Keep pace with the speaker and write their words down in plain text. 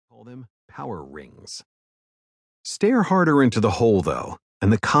call them power rings. Stare harder into the hole, though,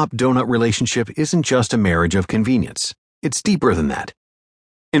 and the cop-donut relationship isn't just a marriage of convenience. It's deeper than that.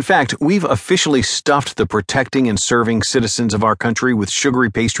 In fact, we've officially stuffed the protecting and serving citizens of our country with sugary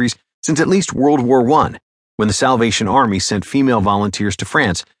pastries since at least World War I, when the Salvation Army sent female volunteers to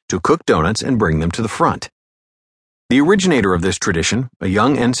France to cook donuts and bring them to the front. The originator of this tradition, a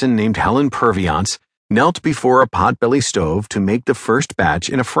young ensign named Helen Purviance, knelt before a potbelly stove to make the first batch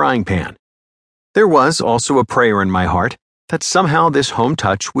in a frying pan. There was also a prayer in my heart that somehow this home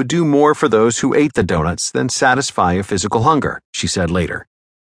touch would do more for those who ate the donuts than satisfy a physical hunger, she said later.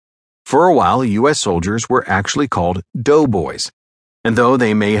 For a while, U.S. soldiers were actually called doughboys, and though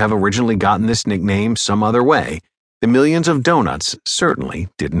they may have originally gotten this nickname some other way, the millions of donuts certainly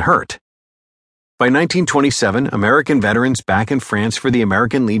didn't hurt. By 1927, American veterans back in France for the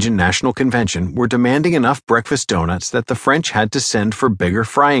American Legion National Convention were demanding enough breakfast donuts that the French had to send for bigger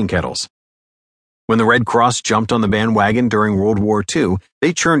frying kettles. When the Red Cross jumped on the bandwagon during World War II,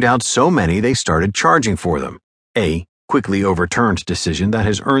 they churned out so many they started charging for them, a quickly overturned decision that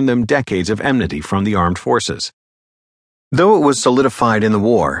has earned them decades of enmity from the armed forces. Though it was solidified in the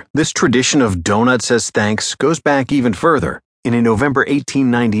war, this tradition of donuts as thanks goes back even further. In a November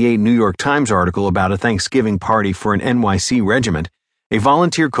 1898 New York Times article about a Thanksgiving party for an NYC regiment, a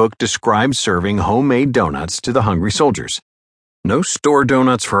volunteer cook described serving homemade donuts to the hungry soldiers. "No store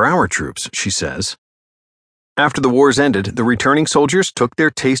donuts for our troops," she says. After the wars ended, the returning soldiers took their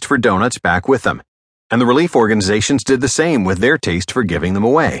taste for donuts back with them, and the relief organizations did the same with their taste for giving them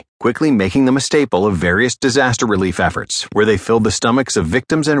away, quickly making them a staple of various disaster relief efforts where they filled the stomachs of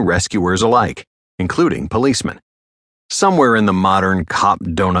victims and rescuers alike, including policemen. Somewhere in the modern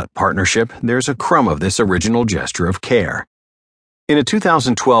cop-donut partnership, there's a crumb of this original gesture of care. In a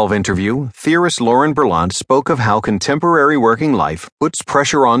 2012 interview, theorist Lauren Berlant spoke of how contemporary working life puts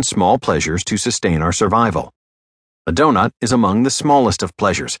pressure on small pleasures to sustain our survival. A donut is among the smallest of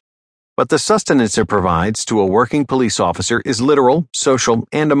pleasures, but the sustenance it provides to a working police officer is literal, social,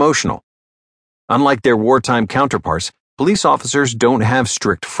 and emotional. Unlike their wartime counterparts, police officers don't have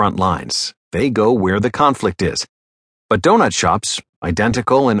strict front lines. They go where the conflict is. But donut shops,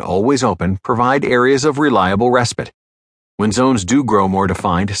 identical and always open, provide areas of reliable respite. When zones do grow more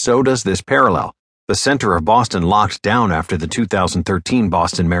defined, so does this parallel. The center of Boston locked down after the 2013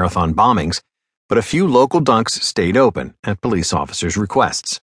 Boston Marathon bombings, but a few local dunks stayed open at police officers'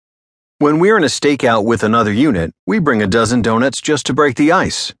 requests. When we're in a stakeout with another unit, we bring a dozen donuts just to break the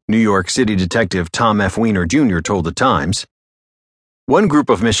ice, New York City Detective Tom F. Weiner Jr. told the Times. One group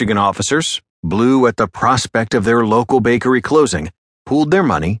of Michigan officers, blue at the prospect of their local bakery closing, pooled their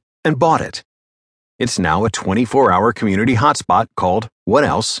money and bought it. It's now a 24-hour community hotspot called, what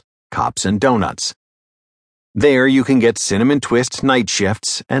else? Cops and Donuts. There you can get cinnamon twist night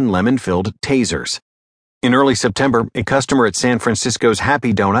shifts and lemon-filled tasers. In early September, a customer at San Francisco's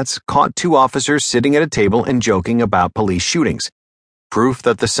Happy Donuts caught two officers sitting at a table and joking about police shootings. Proof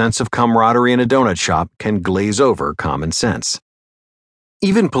that the sense of camaraderie in a donut shop can glaze over common sense.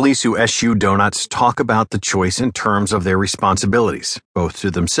 Even police who eschew donuts talk about the choice in terms of their responsibilities, both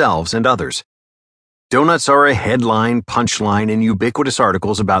to themselves and others. Donuts are a headline, punchline in ubiquitous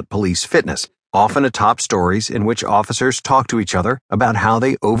articles about police fitness, often atop stories in which officers talk to each other about how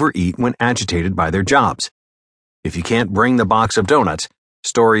they overeat when agitated by their jobs. If you can't bring the box of donuts,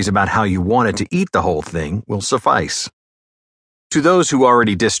 stories about how you wanted to eat the whole thing will suffice. To those who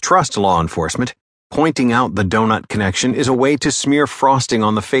already distrust law enforcement, pointing out the donut connection is a way to smear frosting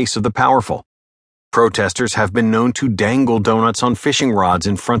on the face of the powerful. Protesters have been known to dangle donuts on fishing rods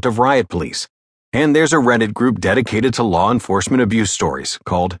in front of riot police. And there's a Reddit group dedicated to law enforcement abuse stories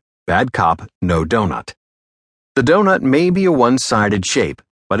called Bad Cop, No Donut. The donut may be a one-sided shape,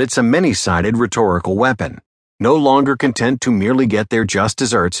 but it's a many-sided rhetorical weapon. No longer content to merely get their just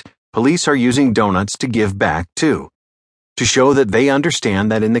desserts, police are using donuts to give back too. To show that they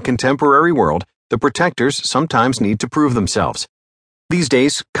understand that in the contemporary world, the protectors sometimes need to prove themselves. These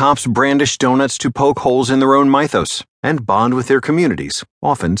days, cops brandish donuts to poke holes in their own mythos and bond with their communities,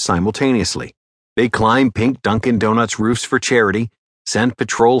 often simultaneously. They climb pink Dunkin' Donuts roofs for charity, send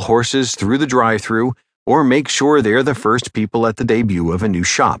patrol horses through the drive-thru, or make sure they're the first people at the debut of a new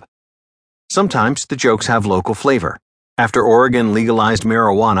shop. Sometimes the jokes have local flavor. After Oregon legalized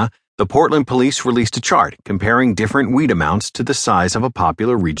marijuana, the Portland police released a chart comparing different weed amounts to the size of a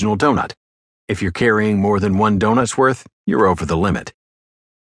popular regional donut. If you're carrying more than one donut's worth, you're over the limit.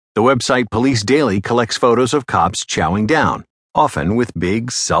 The website Police Daily collects photos of cops chowing down, often with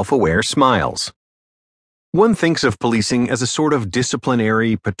big, self-aware smiles. One thinks of policing as a sort of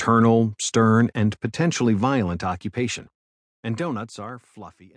disciplinary, paternal, stern, and potentially violent occupation, and donuts are fluffy.